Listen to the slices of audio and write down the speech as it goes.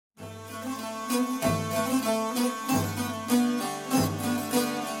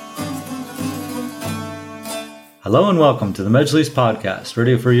Hello and welcome to the Majlis podcast,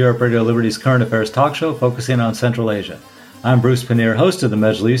 Radio Free Europe, Radio Liberty's current affairs talk show focusing on Central Asia. I'm Bruce Pannier, host of the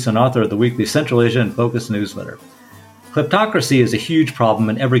Majlis and author of the weekly Central Asia in Focus newsletter. Kleptocracy is a huge problem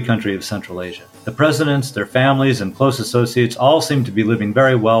in every country of Central Asia. The presidents, their families, and close associates all seem to be living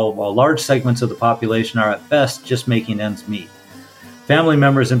very well, while large segments of the population are at best just making ends meet. Family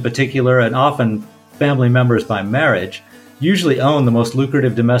members in particular, and often family members by marriage, usually own the most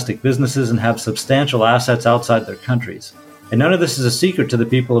lucrative domestic businesses and have substantial assets outside their countries. And none of this is a secret to the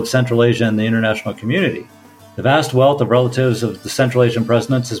people of Central Asia and the international community. The vast wealth of relatives of the Central Asian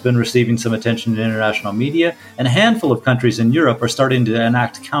presidents has been receiving some attention in international media, and a handful of countries in Europe are starting to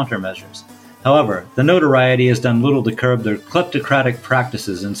enact countermeasures. However, the notoriety has done little to curb their kleptocratic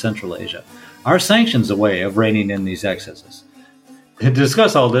practices in Central Asia. Are sanctions a way of reining in these excesses? To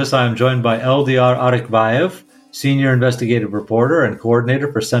discuss all this, I am joined by Eldiyar Arykbaev, Senior Investigative Reporter and Coordinator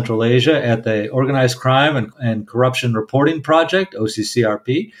for Central Asia at the Organized Crime and Corruption Reporting Project,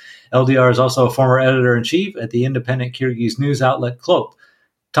 OCCRP. Eldiyar is also a former editor-in-chief at the independent Kyrgyz news outlet Klop.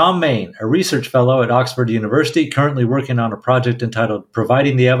 Tom Mayne, a research fellow at Oxford University, currently working on a project entitled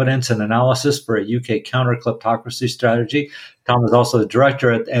Providing the Evidence and Analysis for a UK Counter-Kleptocracy Strategy. Tom is also the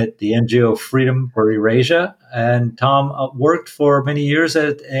director at the NGO Freedom for Eurasia. And Tom worked for many years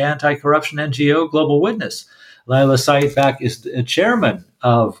at anti-corruption NGO Global Witness. Leila Seiitbek is a chairman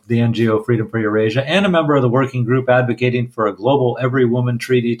of the NGO Freedom for Eurasia and a member of the working group advocating for a global every woman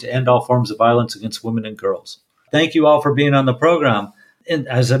treaty to end all forms of violence against women and girls. Thank you all for being on the program. And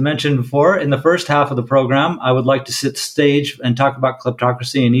as I mentioned before, in the first half of the program, I would like to set the stage and talk about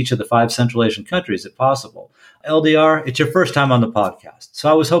kleptocracy in each of the 5 Central Asian countries, if possible. Eldiyar, it's your first time on the podcast, so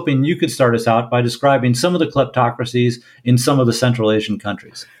I was hoping you could start us out by describing some of the kleptocracies in some of the Central Asian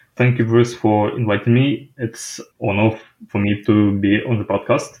countries. Thank you, Bruce, for inviting me. It's an honor for me to be on the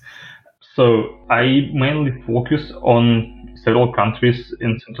podcast. So I mainly focus on several countries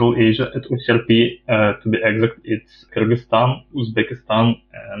in Central Asia at OCCRP. To be exact, it's Kyrgyzstan, Uzbekistan,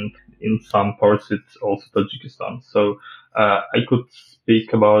 and in some parts it's also Tajikistan. So I could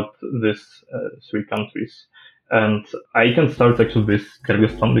speak about these 3 countries. And I can start actually with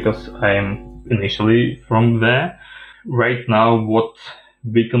Kyrgyzstan because I am initially from there. Right now, what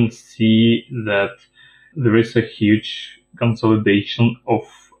we can see that there is a huge consolidation of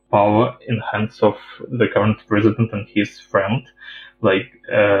power in hands of the current president and his friend, like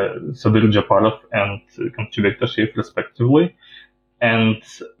Sadir Japarov and Kamchi Bektashev, respectively. And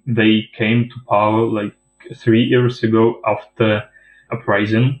they came to power like 3 years ago after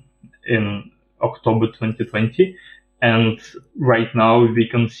uprising in October 2020. And right now we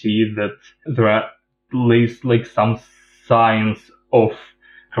can see that there are at least like some signs of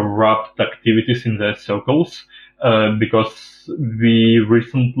corrupt activities in their circles, because we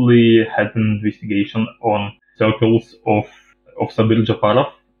recently had an investigation on circles of Sadir Japarov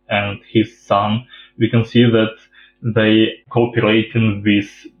and his son. We can see that they cooperating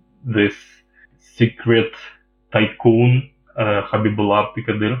with this secret tycoon, Habibullah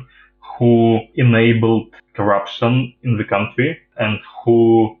Pikadir, who enabled corruption in the country and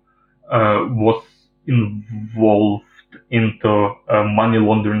who was involved into a money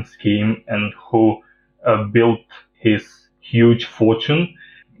laundering scheme and who built his huge fortune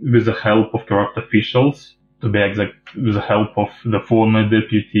with the help of corrupt officials, to be exact, with the help of the former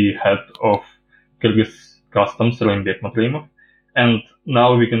deputy head of Kyrgyz customs, Raimbek Matreimov. And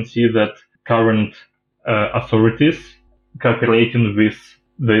now we can see that current authorities cooperating with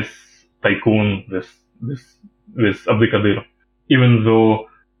this tycoon, with Abdikadir, even though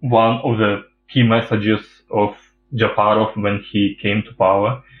one of the key messages of Japarov when he came to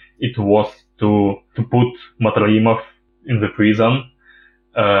power, it was to put Matreimov in the prison,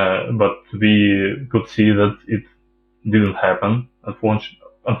 but we could see that it didn't happen.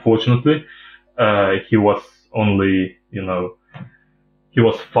 Unfortunately, he was only, he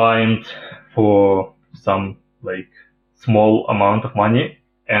was fined for some like small amount of money,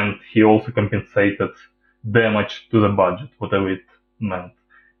 and he also compensated damage to the budget, whatever it meant.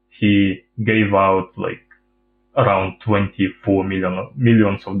 He gave out like around 24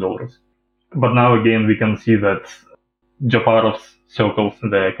 millions of dollars. But now again, we can see that Japarov's circles,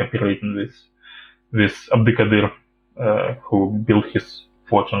 they're cooperating with Abdikadir, who built his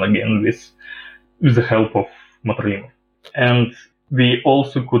fortune again with the help of Matreimov. And we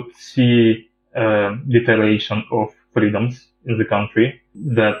also could see deterioration of freedoms in the country,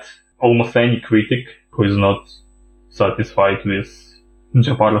 that almost any critic who is not satisfied with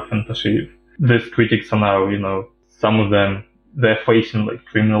Japarov and Tasheev, these critics are now, some of them, they're facing like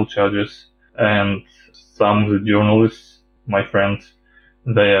criminal charges, and some of the journalists, my friends,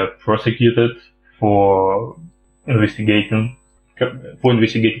 they are prosecuted for investigating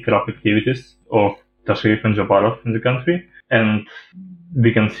corrupt activities of Tashev and Japarov in the country. And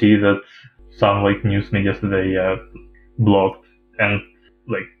we can see that some news media today blocked, and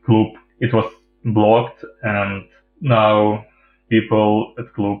Klub, it was blocked, and now people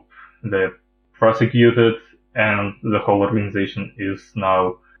at Klub, they're prosecuted, and the whole organization is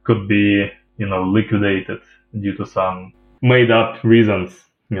now could be liquidated due to some made up reasons,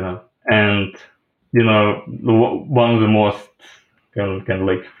 and one of the most kind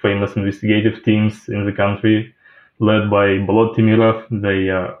of famous investigative teams in the country, led by Bolot Timirov, they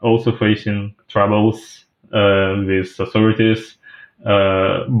are also facing troubles with authorities.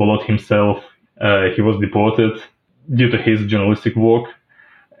 Bolot himself, he was deported due to his journalistic work,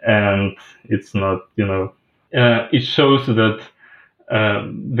 and it's not, it shows that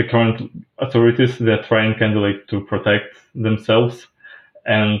the current authorities, they're trying kind of to protect themselves,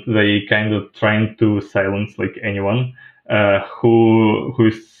 and they kind of trying to silence anyone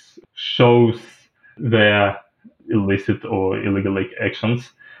who shows their illicit or illegal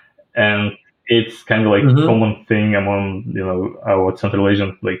actions. And it's kind of common thing among our Central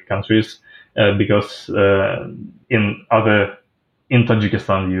Asian countries, because in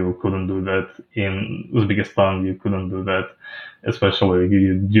Tajikistan you couldn't do that, in Uzbekistan you couldn't do that, especially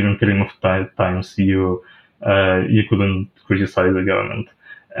during Karimov times you couldn't criticize the government.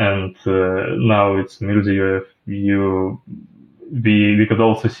 And now it's Mirziyoyev. We could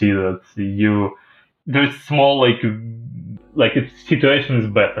also see that there's small its situation is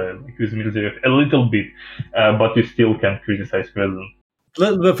better with Mirziyoyev a little bit, but you still can criticize president.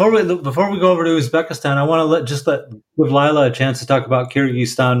 Before we go over to Uzbekistan, I want to give Leila a chance to talk about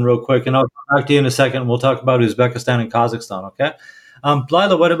Kyrgyzstan real quick, and I'll come back to you in a second. We'll talk about Uzbekistan and Kazakhstan, okay?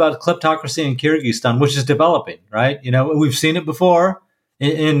 Leila, what about kleptocracy in Kyrgyzstan, which is developing, right? We've seen it before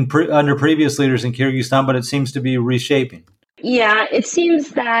under previous leaders in Kyrgyzstan, but it seems to be reshaping. Yeah, it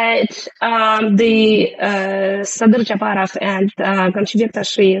seems that the Sadyr Japarov and Gamshibek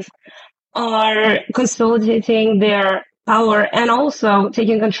Tashev are consolidating their power and also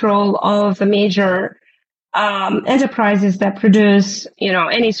taking control of the major enterprises that produce,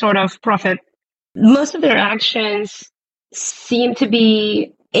 any sort of profit. Most of their actions seem to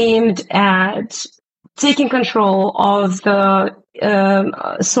be aimed at taking control of the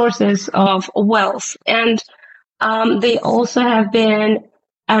sources of wealth, and they also have been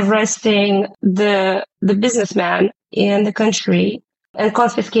arresting the businessmen in the country and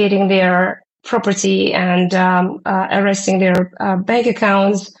confiscating their property and arresting their bank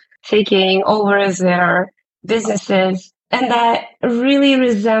accounts, taking over their businesses. And that really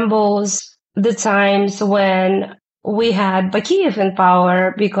resembles the times when we had Bakiyev in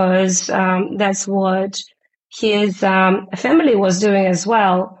power, because that's what his family was doing as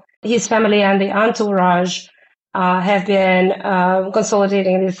well. His family and the entourage have been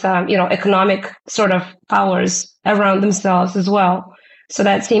consolidating these, economic sort of powers around themselves as well. So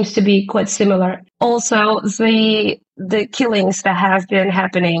that seems to be quite similar. Also, the killings that have been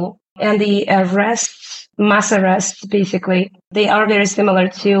happening and the mass arrests, basically, they are very similar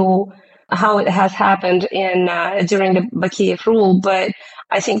to how it has happened during the Bakiyev rule. But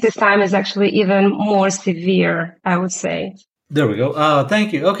I think this time is actually even more severe, I would say. There we go.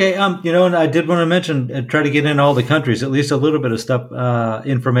 Thank you. Okay. And I did want to mention, try to get in all the countries, at least a little bit of stuff,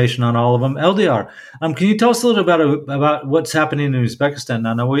 information on all of them. Eldiyar, can you tell us a little about what's happening in Uzbekistan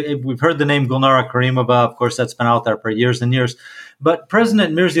now? Now we've heard the name Gulnara Karimova. Of course, that's been out there for years and years. But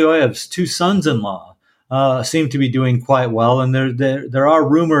President Mirziyoyev's two sons-in-law seem to be doing quite well, and there are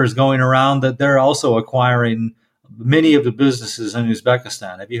rumors going around that they're also acquiring many of the businesses in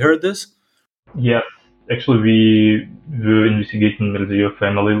Uzbekistan. Have you heard this? Yes. Actually, we were investigating Mirziyoyev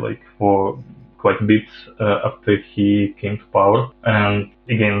family for quite a bit after he came to power. And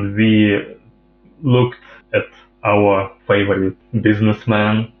again, we looked at our favorite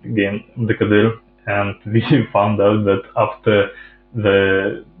businessman, again, Abdikadir, and we found out that after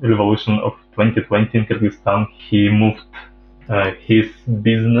the revolution of 2020 in Kyrgyzstan, he moved his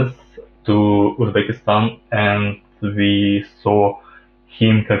business to Uzbekistan, and we saw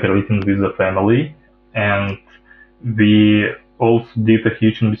him cooperating with the family. And we also did a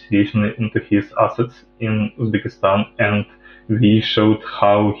huge investigation into his assets in Uzbekistan, and we showed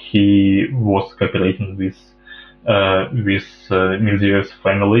how he was cooperating with Mirziyoyev's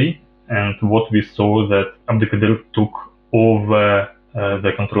family. And what we saw that Abdikadir took over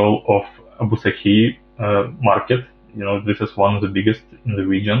the control of Abu Sahi market. This is one of the biggest in the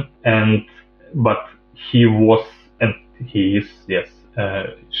region. But he was, and he is,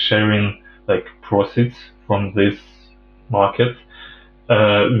 sharing proceeds from this market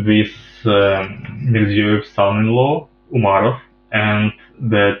with Mirziyoyev's son-in-law, Umarov, and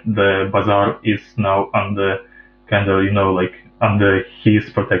that the bazaar is now under kind of, under his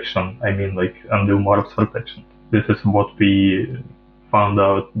protection. I mean, under Umarov's protection. This is what we found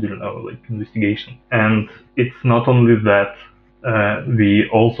out during our investigation. And it's not only that, we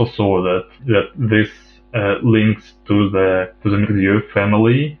also saw that this links to the Mirziyoyev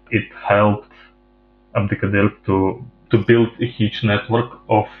family. It helped Abdikadir to build a huge network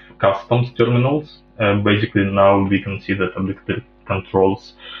of customs terminals. Basically, now we can see that Abdikadir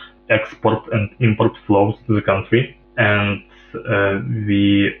controls export and import flows to the country. And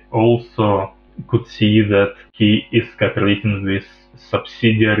we also could see that he is cooperating with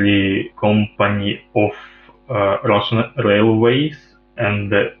subsidiary company of Russian Railways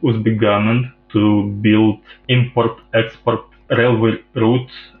and the Uzbek government to build import-export railway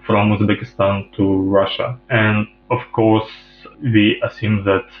routes from Uzbekistan to Russia. And of course, we assume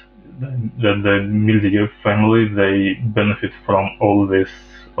that the Mirziyoyev family, they benefit from all this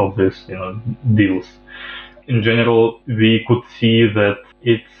deals. In general, we could see that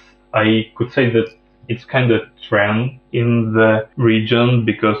it's kind of trend in the region,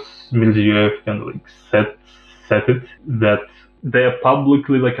 because Mirziyoyev kind of set it that they're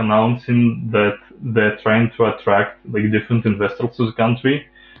publicly announcing that they're trying to attract different investors to the country,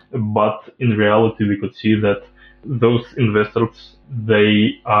 but in reality we could see that those investors,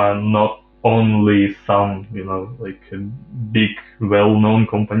 they are not only some big well-known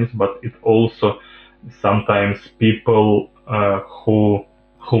companies, but it also sometimes people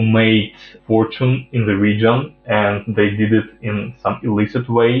who made fortune in the region, and they did it in some illicit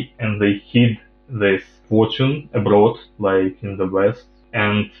way, and they hid this fortune abroad, in the West,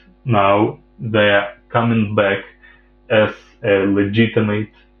 and now they're coming back as a legitimate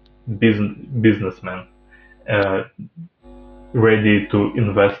businessman, ready to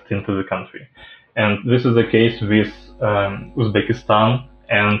invest into the country. And this is the case with Uzbekistan,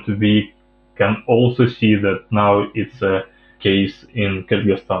 and we can also see that now it's a case in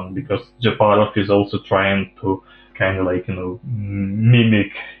Kyrgyzstan, because Japarov is also trying to kind of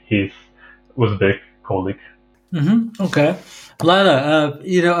mimic his Uzbek colleague. Mm-hmm. Okay. Leila,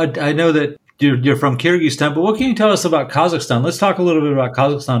 I know that you're from Kyrgyzstan, but what can you tell us about Kazakhstan? Let's talk a little bit about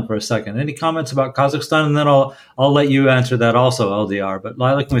Kazakhstan for a second. Any comments about Kazakhstan? And then I'll let you answer that also, Eldiyar. But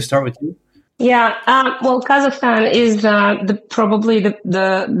Leila, can we start with you? Yeah. Well, Kazakhstan is probably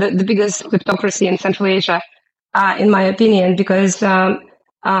the biggest kleptocracy in Central Asia, in my opinion, because the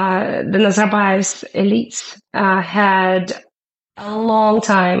Nazarbayev's elites had a long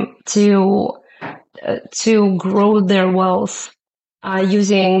time to grow their wealth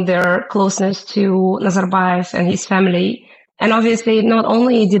using their closeness to Nazarbayev and his family. And obviously, not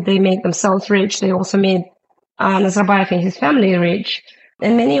only did they make themselves rich, they also made Nazarbayev and his family rich.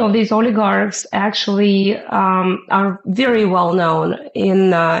 And many of these oligarchs actually are very well known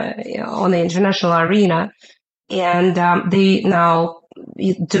on the international arena. And they now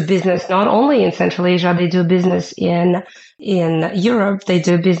do business not only in Central Asia, they do business in Europe, they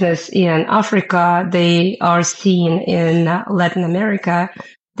do business in Africa, they are seen in Latin America,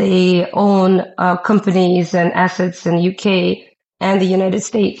 they own companies and assets in UK and the United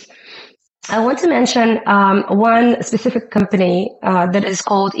States. I want to mention one specific company that is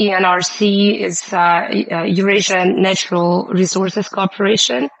called ENRC, is Eurasia Natural Resources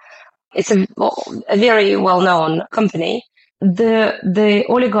Corporation. It's a very well-known company. The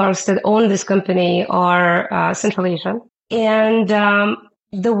oligarchs that own this company are Central Asian. And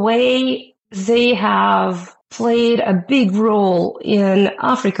the way they have played a big role in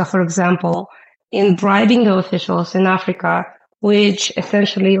Africa, for example, in bribing the officials in Africa, which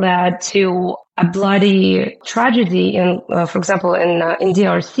essentially led to a bloody tragedy for example, in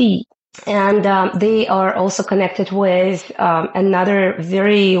DRC. And they are also connected with another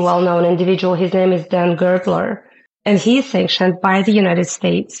very well-known individual. His name is Dan Gertler, and he's sanctioned by the United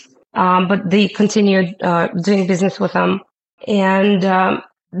States. But they continued doing business with them. And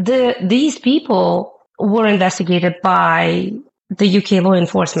these people were investigated by the UK law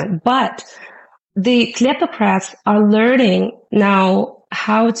enforcement. But the kleptocrats are learning now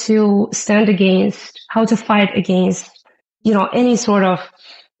how to fight against, any sort of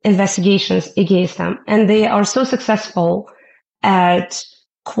investigations against them. And they are so successful at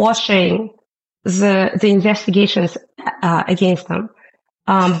quashing the investigations against them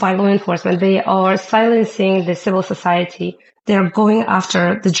by law enforcement. They are silencing the civil society. They're going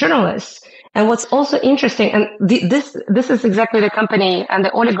after the journalists. And what's also interesting, and this is exactly the company and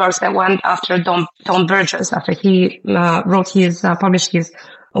the oligarchs that went after Tom Burgess after he published his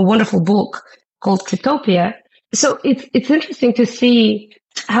wonderful book called Kleptopia. So it's interesting to see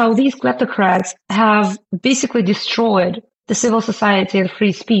how these kleptocrats have basically destroyed the civil society and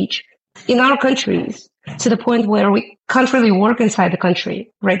free speech in our countries to the point where we can't really work inside the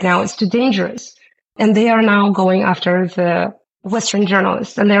country right now. It's too dangerous. And they are now going after the Western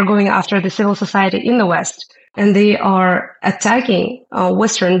journalists, and they're going after the civil society in the West, and they are attacking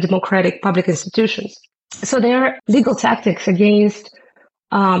Western democratic public institutions. So there are legal tactics against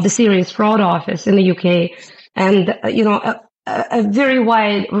the Serious Fraud Office in the UK, and a very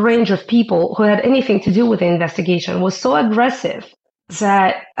wide range of people who had anything to do with the investigation was so aggressive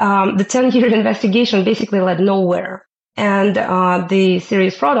that the 10-year investigation basically led nowhere, and the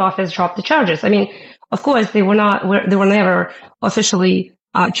Serious Fraud Office dropped the charges. I mean, of course, they were never officially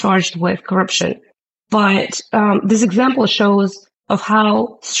charged with corruption, but this example shows of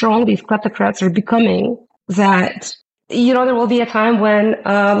how strong these kleptocrats are becoming. That there will be a time when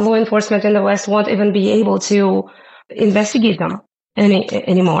law enforcement in the West won't even be able to investigate them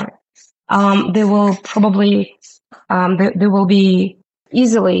anymore. They will probably they will be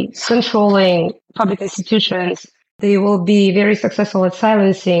easily controlling public institutions. They will be very successful at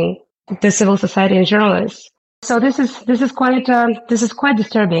silencing the civil society and journalists. So this is quite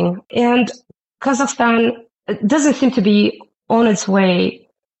disturbing. And Kazakhstan doesn't seem to be on its way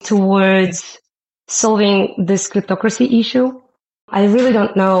towards solving this kleptocracy issue. I really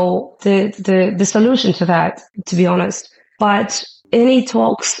don't know the solution to that, to be honest. But any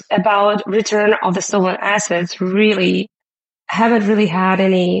talks about return of the stolen assets really haven't really had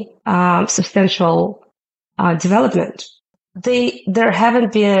any substantial development. There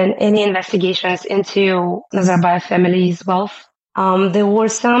haven't been any investigations into Nazarbayev family's wealth. There were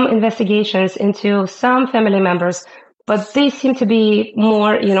some investigations into some family members, but they seem to be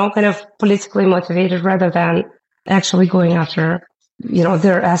more, kind of politically motivated rather than actually going after,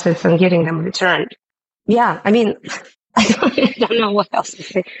 their assets and getting them returned. Yeah, I mean, I don't know what else to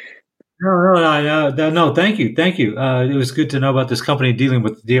say. No. Thank you. It was good to know about this company dealing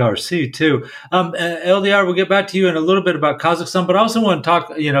with the DRC too. Eldiyar, we'll get back to you in a little bit about Kazakhstan, but I also want to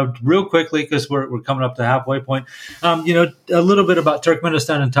talk, real quickly because we're coming up to the halfway point. A little bit about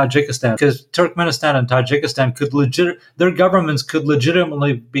Turkmenistan and Tajikistan, because Turkmenistan and Tajikistan their governments could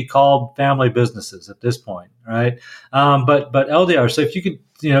legitimately be called family businesses at this point, right? But Eldiyar, so if you could,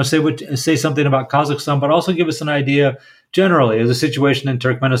 say something about Kazakhstan, but also give us an idea generally of the situation in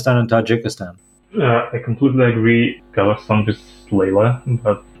Turkmenistan and Tajikistan. I completely agree, Kazakhstan, with Leila,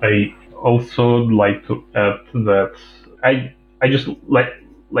 but I also like to add that I just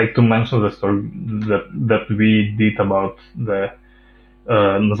like to mention the story that we did about the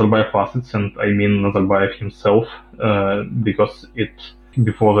Nazarbayev assets, and I mean Nazarbayev himself, because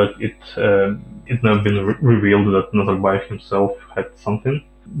before that it never been revealed that Nazarbayev himself had something,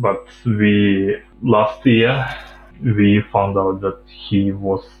 but last year we found out that he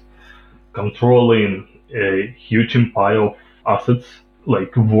was controlling a huge empire of assets,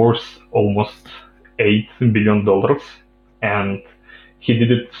 like worth almost $8 billion. And he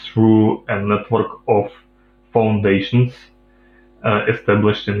did it through a network of foundations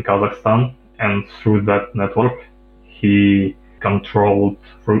established in Kazakhstan. And through that network, he controlled,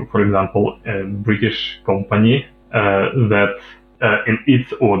 for example, a British company that in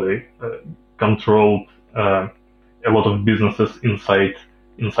its order controlled a lot of businesses inside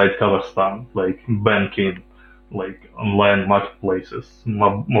Kazakhstan, like banking, like online marketplaces,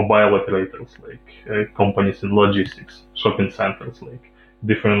 mobile operators, like companies in logistics, shopping centers, like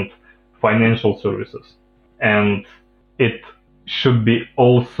different financial services. And it should be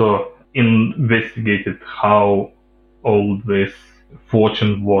also investigated how all this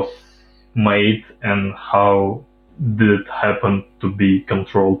fortune was made and how did it happen to be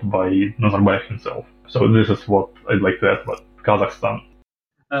controlled by Nazarbayev himself. So this is what I'd like to add about Kazakhstan.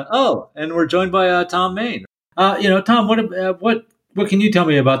 And we're joined by Tom Mayne. Tom, what can you tell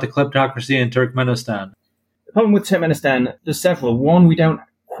me about the kleptocracy in Turkmenistan? The problem with Turkmenistan, there's several. One, we don't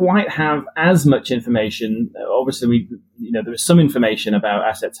quite have as much information. Obviously, there is some information about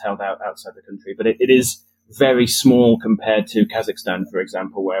assets held outside the country, but it is very small compared to Kazakhstan, for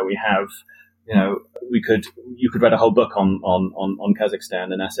example, where we have, you could read a whole book on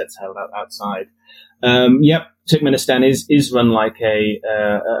Kazakhstan and assets held outside. Turkmenistan is run like a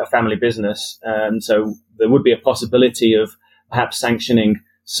family business, so there would be a possibility of perhaps sanctioning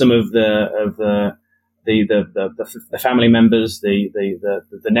some of the family members, the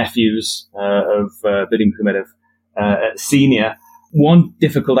nephews of Eldiyar Arykbaev Senior. One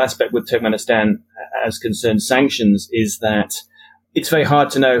difficult aspect with Turkmenistan as concerns sanctions is that it's very hard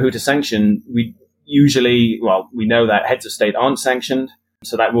to know who to sanction. We know that heads of state aren't sanctioned,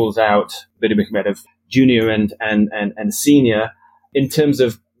 so that rules out Eldiyar Arykbaev junior and senior. In terms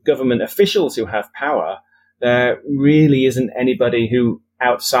of government officials who have power, there really isn't anybody who,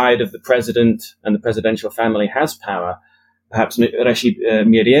 outside of the president and the presidential family, has power. Perhaps Rashid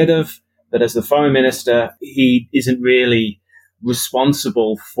Mirdiev, but as the foreign minister, he isn't really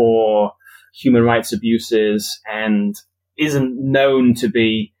responsible for human rights abuses and isn't known to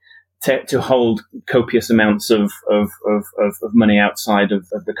be to hold copious amounts of money outside of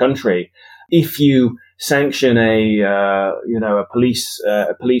the country. If you sanction a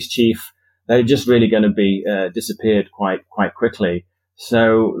police chief, they're just really going to be disappeared quite quickly.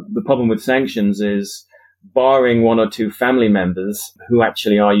 So the problem with sanctions is, barring one or two family members, who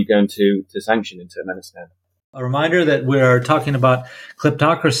actually are you going to sanction in Turkmenistan? A reminder that we're talking about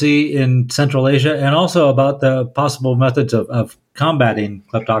kleptocracy in Central Asia and also about the possible methods of combating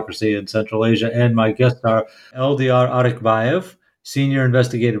kleptocracy in Central Asia. And my guests are Eldiyar Arykbaev, Senior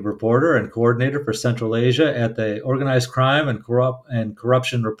Investigative Reporter and Coordinator for Central Asia at the Organized Crime and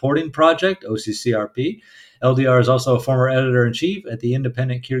Corruption Reporting Project, OCCRP. Eldiyar is also a former editor-in-chief at the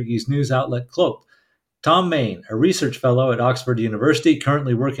independent Kyrgyz news outlet Klop. Tom Mayne, a research fellow at Oxford University,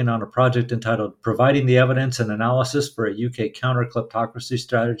 currently working on a project entitled Providing the Evidence and Analysis for a UK Counter-Kleptocracy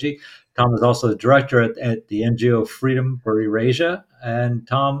Strategy. Tom is also the director at the NGO Freedom for Eurasia. And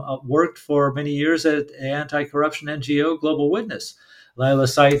Tom worked for many years at anti-corruption NGO Global Witness. Leila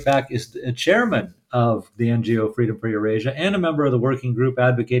Seiitbek is a chairman of the NGO Freedom for Eurasia and a member of the working group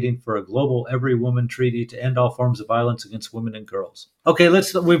advocating for a global every woman treaty to end all forms of violence against women and girls. Okay,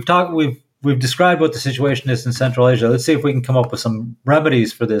 We've described what the situation is in Central Asia. Let's see if we can come up with some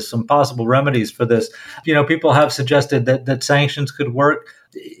remedies for this, some possible remedies for this. People have suggested that sanctions could work.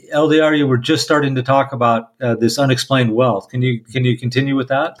 Eldiyar, you were just starting to talk about this unexplained wealth. Can you continue with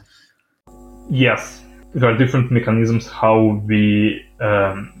that? Yes, there are different mechanisms how we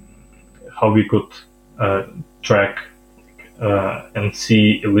could track and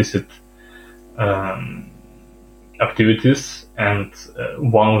see illicit activities, and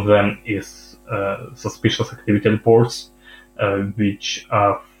one of them is suspicious activity reports, which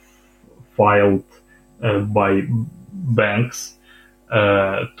are filed by banks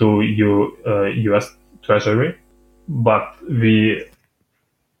to U.S. Treasury. But we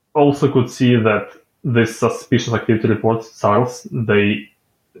also could see that these suspicious activity reports, SARS, they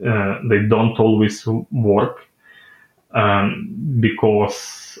don't always work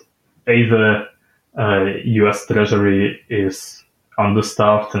because either U.S. Treasury is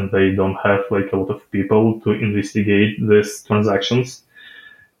understaffed and they don't have a lot of people to investigate these transactions,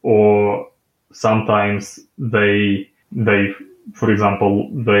 or sometimes they for example,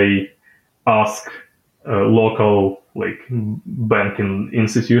 they ask local banking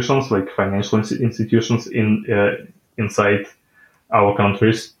institutions, like financial institutions inside our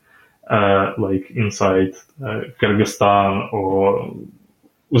countries, like inside Kyrgyzstan or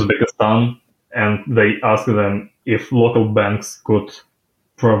Uzbekistan, and they ask them if local banks could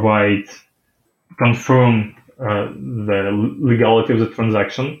confirm the legality of the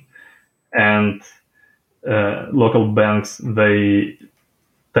transaction. And local banks, they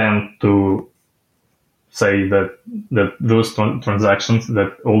tend to say that those transactions,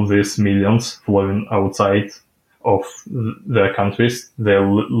 that all these millions flowing outside of their countries, they're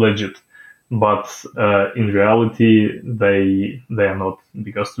legit. But in reality, they are not,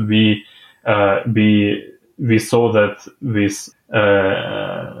 because we saw that this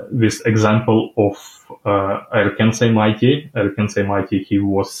example of Erkan Seimaiti, he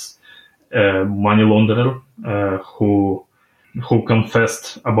was a money launderer who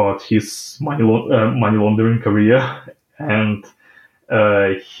confessed about his money laundering career, and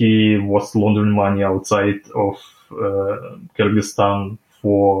he was laundering money outside of Kyrgyzstan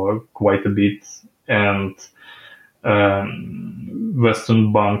for quite a bit, and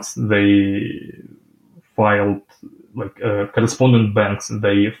Western banks, they filed, correspondent banks,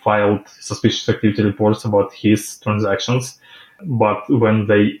 they filed suspicious activity reports about his transactions. But when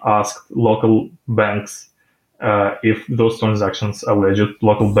they asked local banks if those transactions are legit,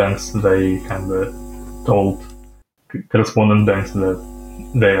 local banks, they kind of told correspondent banks that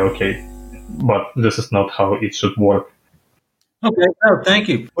they're okay. But this is not how it should work. Okay, no, thank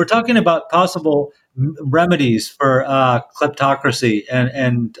you. We're talking about possible remedies for kleptocracy,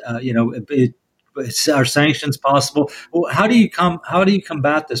 and are sanctions possible? Well, how do you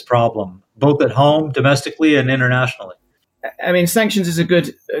combat this problem, both at home, domestically, and internationally? I mean, sanctions is a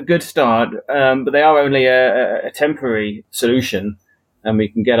good start, but they are only a temporary solution, and we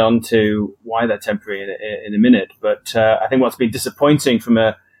can get on to why they're temporary in a minute. But I think what's been disappointing from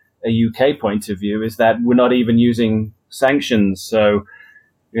a UK point of view is that we're not even using sanctions. So,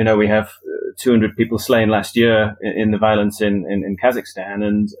 we have 200 people slain last year in the violence in Kazakhstan,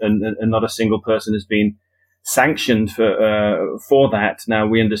 and not a single person has been sanctioned for that. Now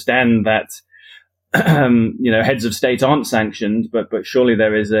we understand that heads of state aren't sanctioned, but surely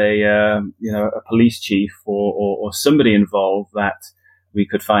there is a police chief or somebody involved that we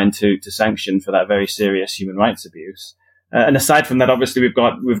could find to sanction for that very serious human rights abuse. And aside from that, obviously we've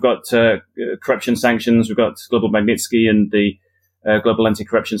got corruption sanctions. We've got Global Magnitsky and the global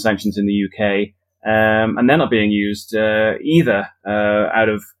anti-corruption sanctions in the UK, and they're not being used either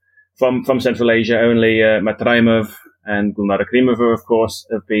from Central Asia. Only Matraimov and Gulnara Krimova, of course,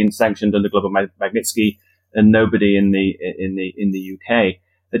 have been sanctioned under Global Magnitsky, and nobody in the UK.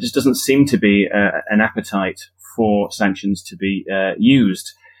 There just doesn't seem to be an appetite for sanctions to be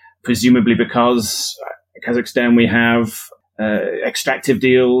used, presumably because Kazakhstan, we have extractive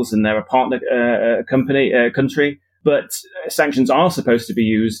deals and they're a partner country. But sanctions are supposed to be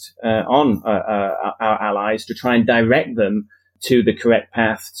used on our allies to try and direct them to the correct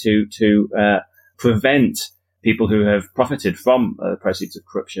path to prevent people who have profited from the proceeds of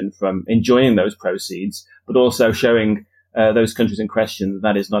corruption from enjoying those proceeds, but also showing those countries in question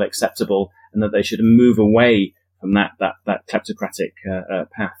that is not acceptable and that they should move away from that kleptocratic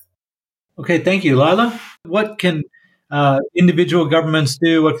path. Okay, thank you, Leila. What can individual governments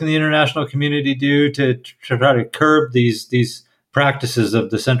do? What can the international community do to try to curb these practices of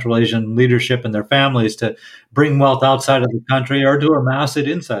the Central Asian leadership and their families to bring wealth outside of the country or to amass it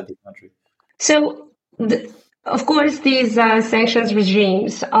inside the country? So, of course, these sanctions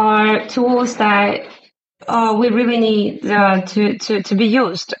regimes are tools that we really need to be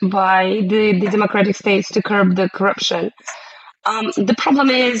used by the democratic states to curb the corruption. The problem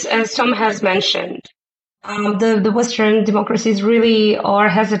is, as Tom has mentioned, the Western democracies really are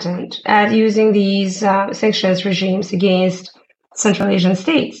hesitant at using these sanctions regimes against Central Asian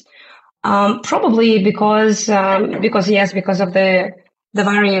states. Probably because of the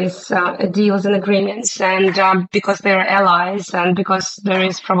various deals and agreements, and because they're allies, and because there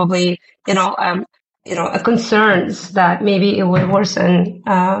is probably concerns that maybe it would worsen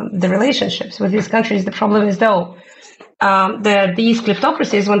the relationships with these countries. The problem is, though, these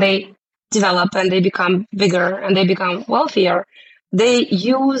kleptocracies, when they develop and they become bigger and they become wealthier, they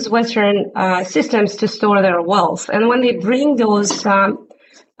use Western systems to store their wealth. And when they bring those,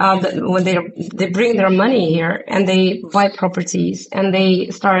 when they bring their money here and they buy properties and they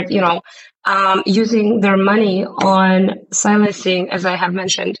start, using their money on silencing, as I have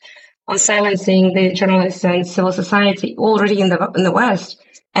mentioned, on silencing the journalists and civil society already in the West,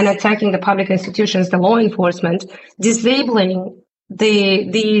 and attacking the public institutions, the law enforcement, disabling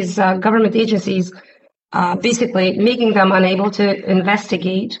these government agencies, basically making them unable to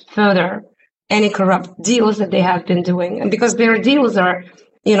investigate further any corrupt deals that they have been doing. And because their deals are,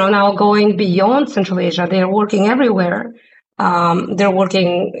 now going beyond Central Asia, they are working everywhere. They're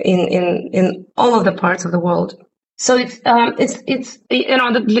working in all of the parts of the world. So the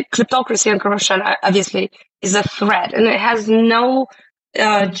kleptocracy and corruption obviously is a threat, and it has no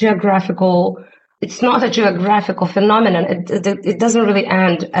geographical. It's not a geographical phenomenon. It doesn't really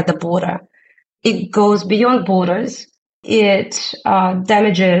end at the border. It goes beyond borders. It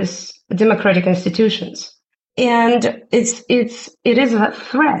damages democratic institutions, and it is a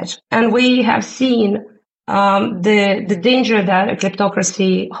threat. And we have seen the danger that a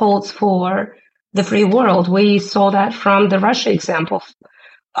kleptocracy holds for the free world. We saw that from the Russia example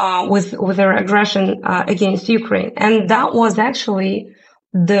with their aggression against Ukraine, and that was actually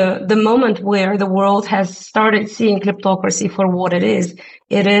the moment where the world has started seeing kleptocracy for what it is.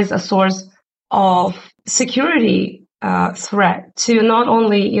 It is a source of security threat to not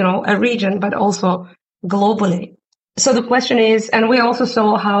only a region but also globally. So the question is, and we also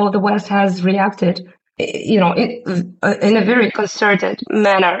saw how the West has reacted, in a very concerted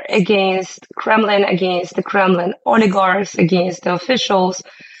manner against the Kremlin oligarchs, against the officials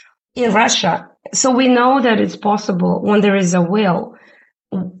in Russia. So we know that it's possible when there is a will.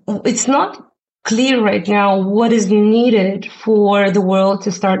 It's not clear right now what is needed for the world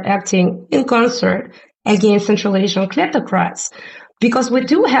to start acting in concert against Central Asian kleptocrats, because we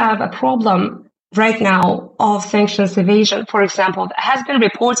do have a problem right now of sanctions evasion, for example, that has been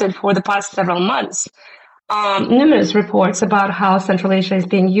reported for the past several months. Numerous reports about how Central Asia is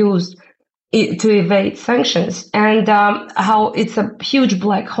being used to evade sanctions, and how it's a huge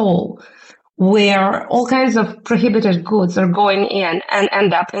black hole where all kinds of prohibited goods are going in and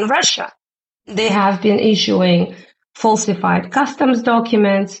end up in Russia. They have been issuing falsified customs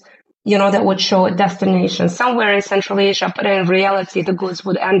documents, that would show a destination somewhere in Central Asia, but in reality, the goods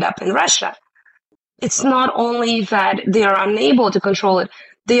would end up in Russia. It's not only that they are unable to control it,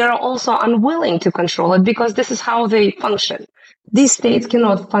 they are also unwilling to control it because this is how they function. These states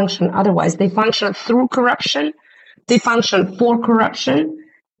cannot function otherwise. They function through corruption. They function for corruption.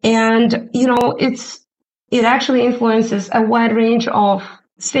 And, it actually influences a wide range of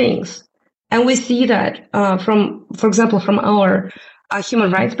things. And we see that for example, from our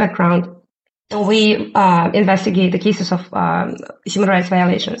human rights background, we investigate the cases of human rights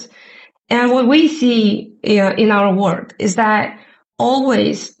violations. And what we see in our work is that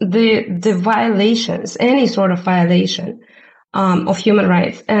always the violations, any sort of violation of human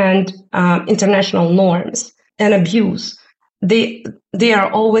rights and international norms and abuse, they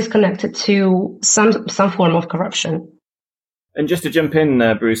are always connected to some form of corruption. And just to jump in,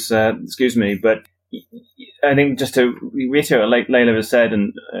 Bruce, excuse me, but I think just to reiterate what Leila has said,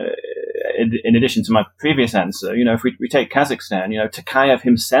 and in addition to my previous answer, if we take Kazakhstan, Tokayev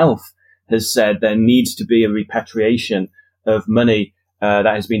himself has said there needs to be a repatriation of money that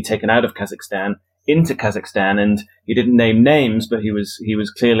has been taken out of Kazakhstan into Kazakhstan, and he didn't name names, but he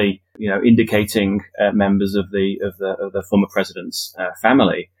was clearly, indicating members of the former president's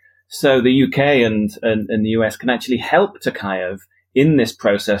family. So the UK and the US can actually help Tokayev in this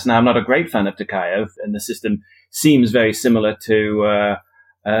process. Now, I'm not a great fan of Tokayev, and the system seems very similar to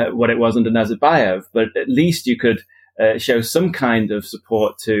what it was under Nazarbayev, but at least you could show some kind of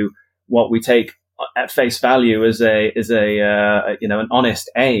support to what we take at face value as an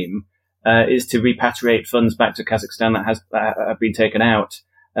honest aim, is to repatriate funds back to Kazakhstan that have been taken out.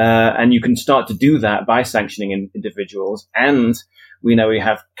 And you can start to do that by sanctioning individuals. And we know we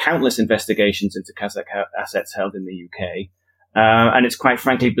have countless investigations into Kazakh assets held in the UK. And it's quite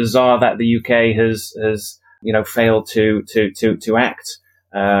frankly bizarre that the UK has failed to act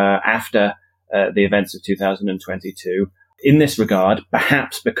after the events of 2022 in this regard,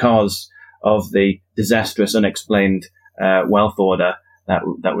 perhaps because of the disastrous, unexplained wealth order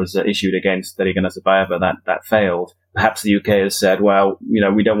that was issued against Eldiyar Arykbaev that failed. Perhaps the UK has said, well,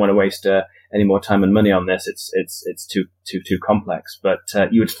 we don't want to waste any more time and money on this. It's too complex. But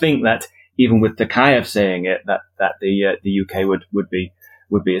you would think that even with Tokayev saying it, that the UK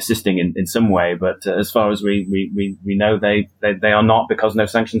would be assisting in some way. But as far as we know, they are not, because no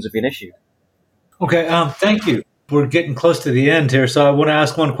sanctions have been issued. Okay, thank you. We're getting close to the end here, so I want to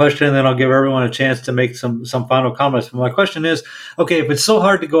ask one question, and then I'll give everyone a chance to make some final comments. But my question is, okay, if it's so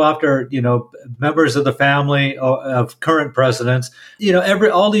hard to go after, members of the family of current presidents,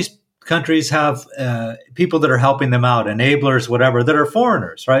 all these countries have people that are helping them out, enablers, whatever, that are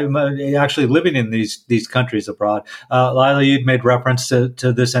foreigners, right? Actually living in these countries abroad. Leila, you'd made reference to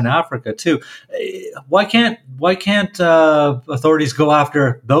this in Africa too. Why can't authorities go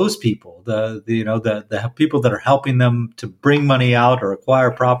after those people? The people that are helping them to bring money out or acquire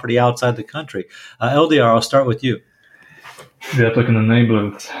property outside the country. Eldiyar, I'll start with you. We are talking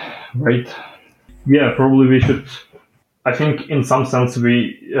enablers, right? Yeah, probably we should. I think in some sense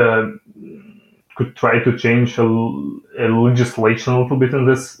we could try to change a legislation a little bit in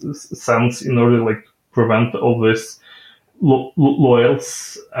this sense in order to prevent all this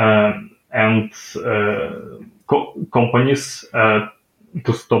lawyers and companies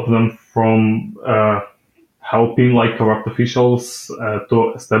to stop them from helping corrupt officials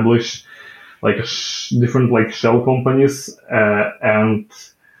to establish different shell companies, and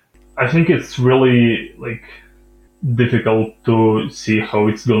I think it's really difficult to see how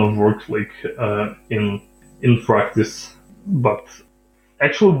it's gonna work in practice. But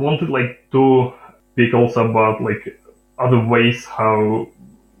actually wanted to speak also about other ways how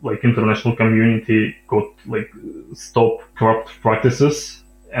international community could stop corrupt practices,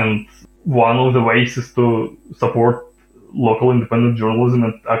 and one of the ways is to support local independent journalism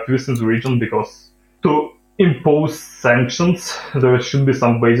and activists in the region, because to impose sanctions, there should be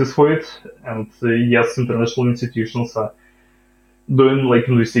some basis for it. And yes, international institutions are doing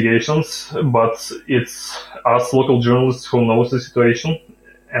investigations, but it's us local journalists who knows the situation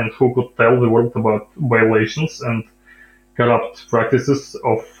and who could tell the world about violations and corrupt practices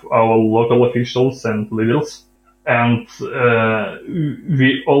of our local officials and leaders. And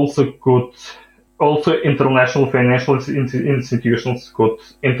we also international financial institutions could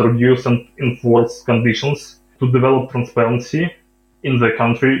introduce and enforce conditions to develop transparency in the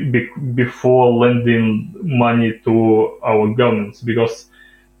country before lending money to our governments, because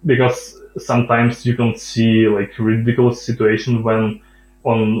sometimes you can see ridiculous situation when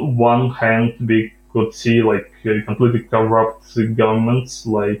on one hand we could see completely corrupt governments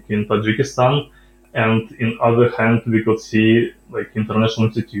in Tajikistan, and in other hand we could see international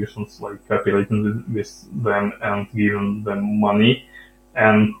institutions cooperating with them and giving them money.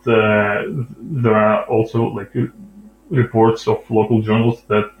 And there are also reports of local journals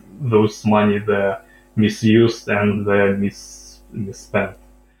that those money they're misused and they're misspent.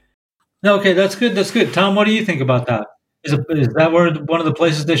 Okay, that's good. That's good. Tom, what do you think about that? Is that where one of the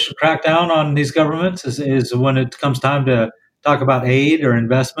places they should crack down on these governments is when it comes time to talk about aid or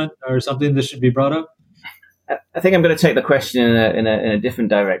investment or something that should be brought up? I think I'm going to take the question in a different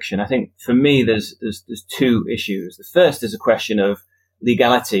direction. I think for me, there's two issues. The first is a question of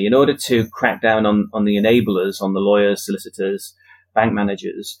legality. In order to crack down on the enablers, on the lawyers, solicitors, bank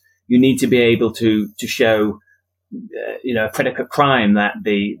managers, you need to be able to show, a predicate crime that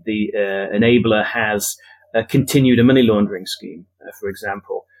the enabler has continued a money laundering scheme, for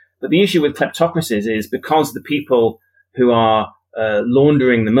example. But the issue with kleptocracies is because the people who are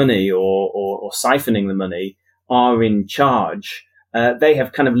laundering the money or siphoning the money are in charge, they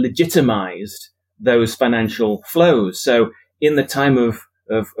have kind of legitimized those financial flows. So in the time of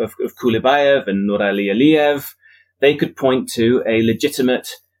Kulibayev and Nurali Aliyev, they could point to a legitimate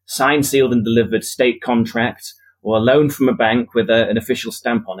signed, sealed and delivered state contract or a loan from a bank with an official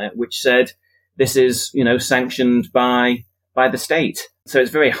stamp on it, which said this is, sanctioned by the state. So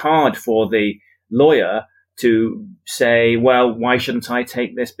it's very hard for the lawyer to say, well, why shouldn't I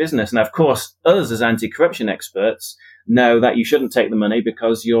take this business? And of course, us as anti-corruption experts know that you shouldn't take the money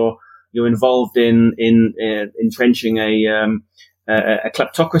because you're involved in entrenching a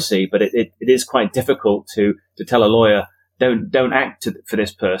kleptocracy. But it is quite difficult to tell a lawyer don't act for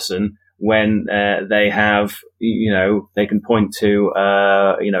this person when they have they can point to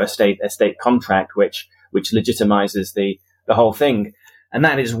a state contract which legitimizes the whole thing, and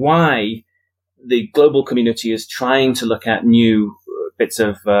that is why the global community is trying to look at new bits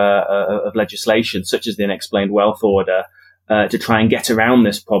of legislation, such as the Unexplained Wealth Order, to try and get around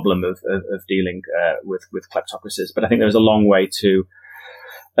this problem of dealing with kleptocracies. But I think there's a long way to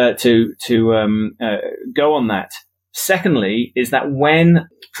go on that. Secondly, is that when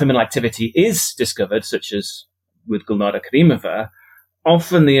criminal activity is discovered, such as with Gulnara Karimova,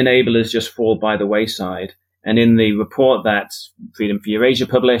 often the enablers just fall by the wayside. And in the report that Freedom for Eurasia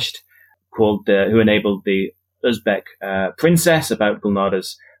published, called Who Enabled the Uzbek Princess, about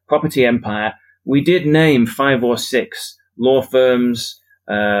Gulnara's property empire, we did name 5 or 6 law firms,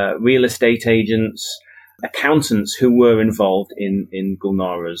 real estate agents, accountants who were involved in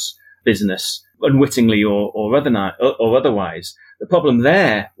Gulnara's business, unwittingly or otherwise. The problem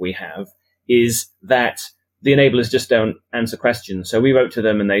there we have is that the enablers just don't answer questions. So we wrote to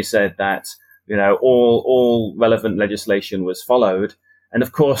them and they said that, all relevant legislation was followed. And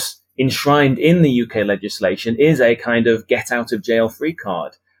of course, enshrined in the UK legislation is a kind of get out of jail free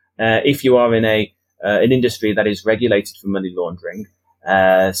card. If you are in an industry that is regulated for money laundering,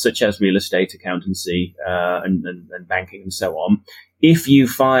 such as real estate, accountancy, and banking and so on, if you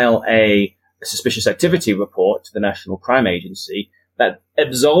file a suspicious activity report to the National Crime Agency, that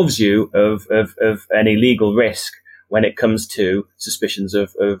absolves you of any legal risk when it comes to suspicions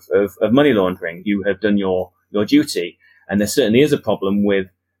of money laundering. You have done your duty. And there certainly is a problem with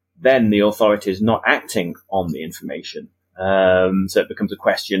then the authorities not acting on the information. So it becomes a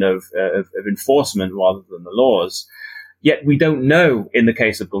question of enforcement rather than the laws. Yet we don't know, in the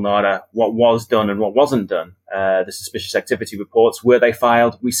case of Gulnara, what was done and what wasn't done. The suspicious activity reports, were they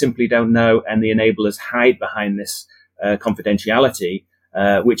filed? We simply don't know, and the enablers hide behind this confidentiality,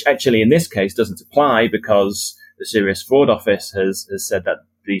 which actually in this case doesn't apply because the Serious Fraud Office has said that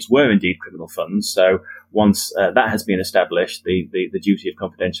these were indeed criminal funds. So once that has been established, the duty of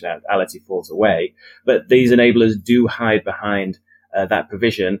confidentiality falls away. But these enablers do hide behind that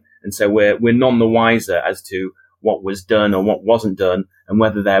provision, and so we're none the wiser as to what was done or what wasn't done, and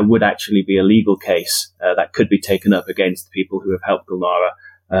whether there would actually be a legal case that could be taken up against the people who have helped Gulnara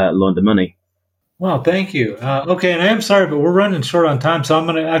launder money. Well, thank you. Okay, and I am sorry, but we're running short on time, so I'm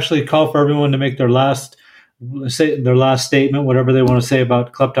going to actually call for everyone to make their last statement, whatever they want to say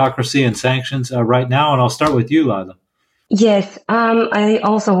about kleptocracy and sanctions right now, and I'll start with you, Leila. Yes, I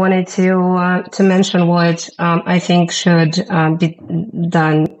also wanted to mention what I think should be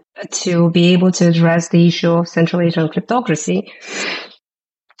done to be able to address the issue of Central Asian kleptocracy.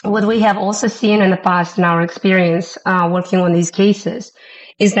 What we have also seen in the past in our experience working on these cases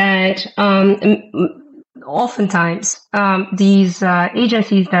is that oftentimes these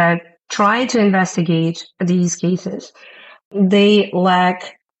agencies that try to investigate these cases, they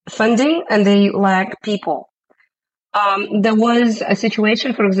lack funding and they lack people. There was a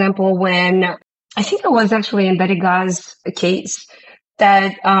situation, for example, when I think it was actually in Betty Gaz's case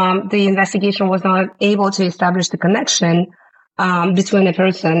that the investigation was not able to establish the connection between a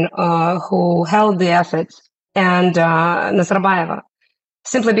person who held the assets and Nazarbayeva.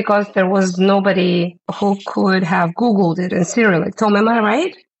 simply because there was nobody who could have Googled it in Cyrillic. Tom, am I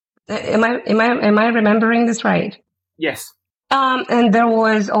right? Am I remembering this right? Yes. And there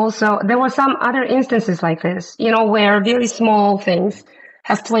were some other instances like this, where very small things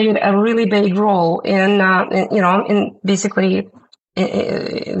have played a really big role in basically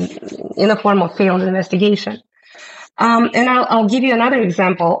in a form of failed investigation. And I'll give you another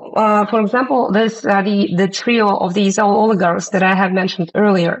example. For example, the trio of these oligarchs that I have mentioned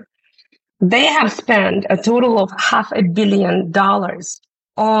earlier, they have spent a total of $500 million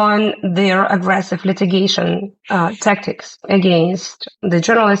on their aggressive litigation tactics against the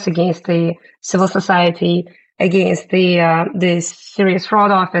journalists, against the civil society, against the Serious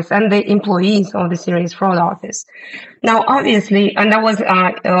Fraud Office and the employees of the Serious Fraud Office. Now, obviously, and that was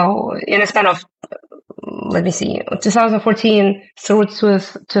in a span of, 2014 through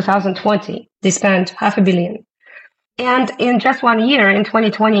 2020, they spent $500 million. And in just 1 year, in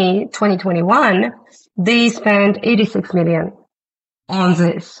 2020, 2021, they spent $86 million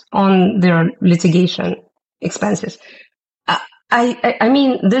on their litigation expenses. I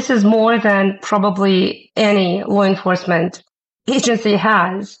mean, this is more than probably any law enforcement agency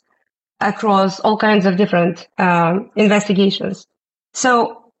has across all kinds of different investigations.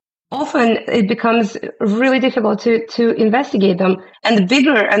 So often it becomes really difficult to investigate them, and the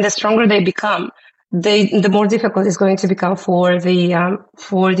bigger and the stronger they become, the more difficult it's going to become for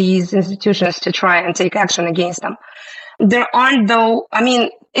these institutions to try and take action against them. There aren't, though,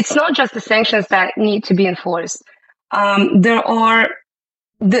 it's not just the sanctions that need to be enforced. There are,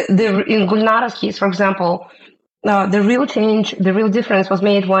 in Gulnara's case, for example, the real difference was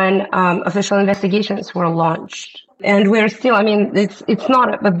made when official investigations were launched. And we're still, it's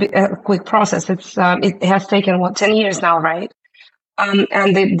not a quick process. It has taken, 10 years now, right? And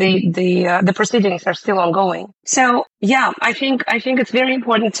the proceedings are still ongoing. So, yeah, I think it's very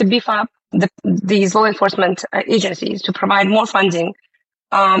important to beef up these law enforcement agencies, to provide more funding,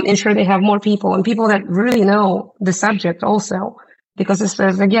 ensure they have more people and people that really know the subject also. Because this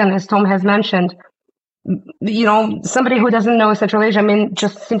is, again, as Tom has mentioned, somebody who doesn't know Central Asia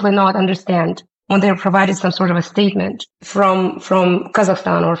just simply not understand when they're provided some sort of a statement from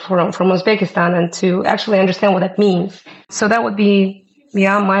Kazakhstan or from Uzbekistan, and to actually understand what that means. So that would be,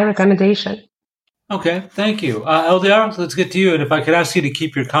 my recommendation. Okay, thank you. Eldiyar, let's get to you. And if I could ask you to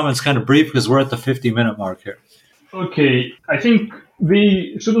keep your comments kind of brief, because we're at the 50-minute mark here. Okay, I think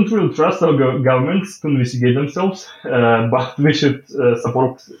we shouldn't really trust our governments to investigate themselves, but we should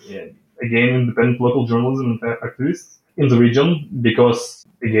support, again, independent local journalism and activists in the region, because,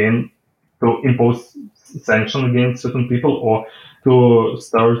 again, to impose sanctions against certain people or to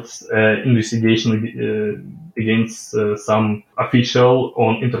start investigation against some official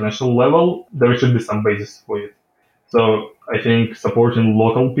on international level, there should be some basis for it. So I think supporting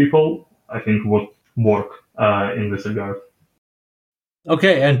local people, would work in this regard.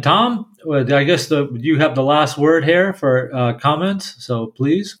 Okay, and Tom, I guess you have the last word here for comments, so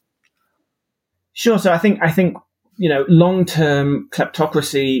please. Sure. So I think long-term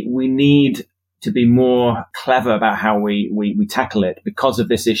kleptocracy, we need to be more clever about how we tackle it, because of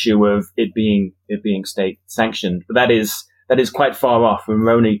this issue of it being state sanctioned. But that is quite far off. We're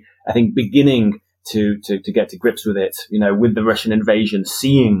only, I think, beginning to get to grips with it. With the Russian invasion,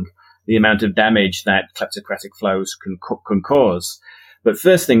 seeing the amount of damage that kleptocratic flows can cause. But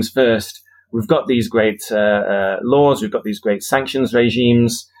first things first, we've got these great laws, we've got these great sanctions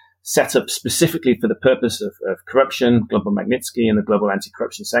regimes set up specifically for the purpose of corruption, Global Magnitsky and the Global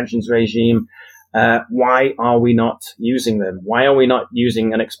Anti-Corruption Sanctions Regime. Why are we not using them? Why are we not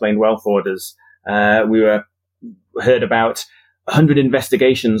using unexplained wealth orders? We heard about 100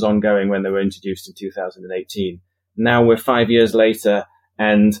 investigations ongoing when they were introduced in 2018. Now we're 5 years later,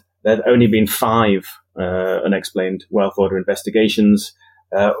 and there have only been 5 unexplained wealth order investigations,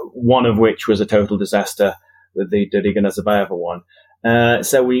 one of which was a total disaster, the Eldiyar Arykbaev one.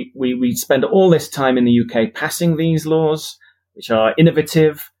 So we spend all this time in the UK passing these laws, which are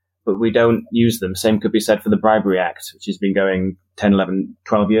innovative, but we don't use them. Same could be said for the Bribery Act, which has been going 10, 11,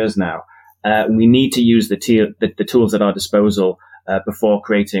 12 years now. We need to use the tools at our disposal before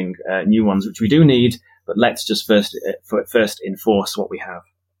creating new ones, which we do need, but let's just first enforce what we have.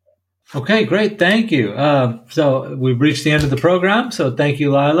 Okay, great. Thank you. So we've reached the end of the program. So thank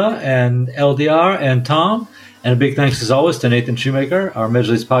you, Leila and Eldiyar and Tom. And a big thanks, as always, to Nathan Shoemaker, our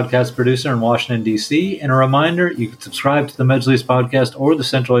Majlis podcast producer in Washington, D.C. And a reminder, you can subscribe to the Majlis podcast or the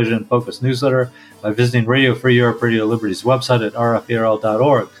Central Asian Focus newsletter by visiting Radio Free Europe, Radio Liberty's website at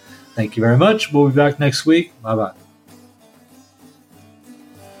rferl.org. Thank you very much. We'll be back next week. Bye-bye.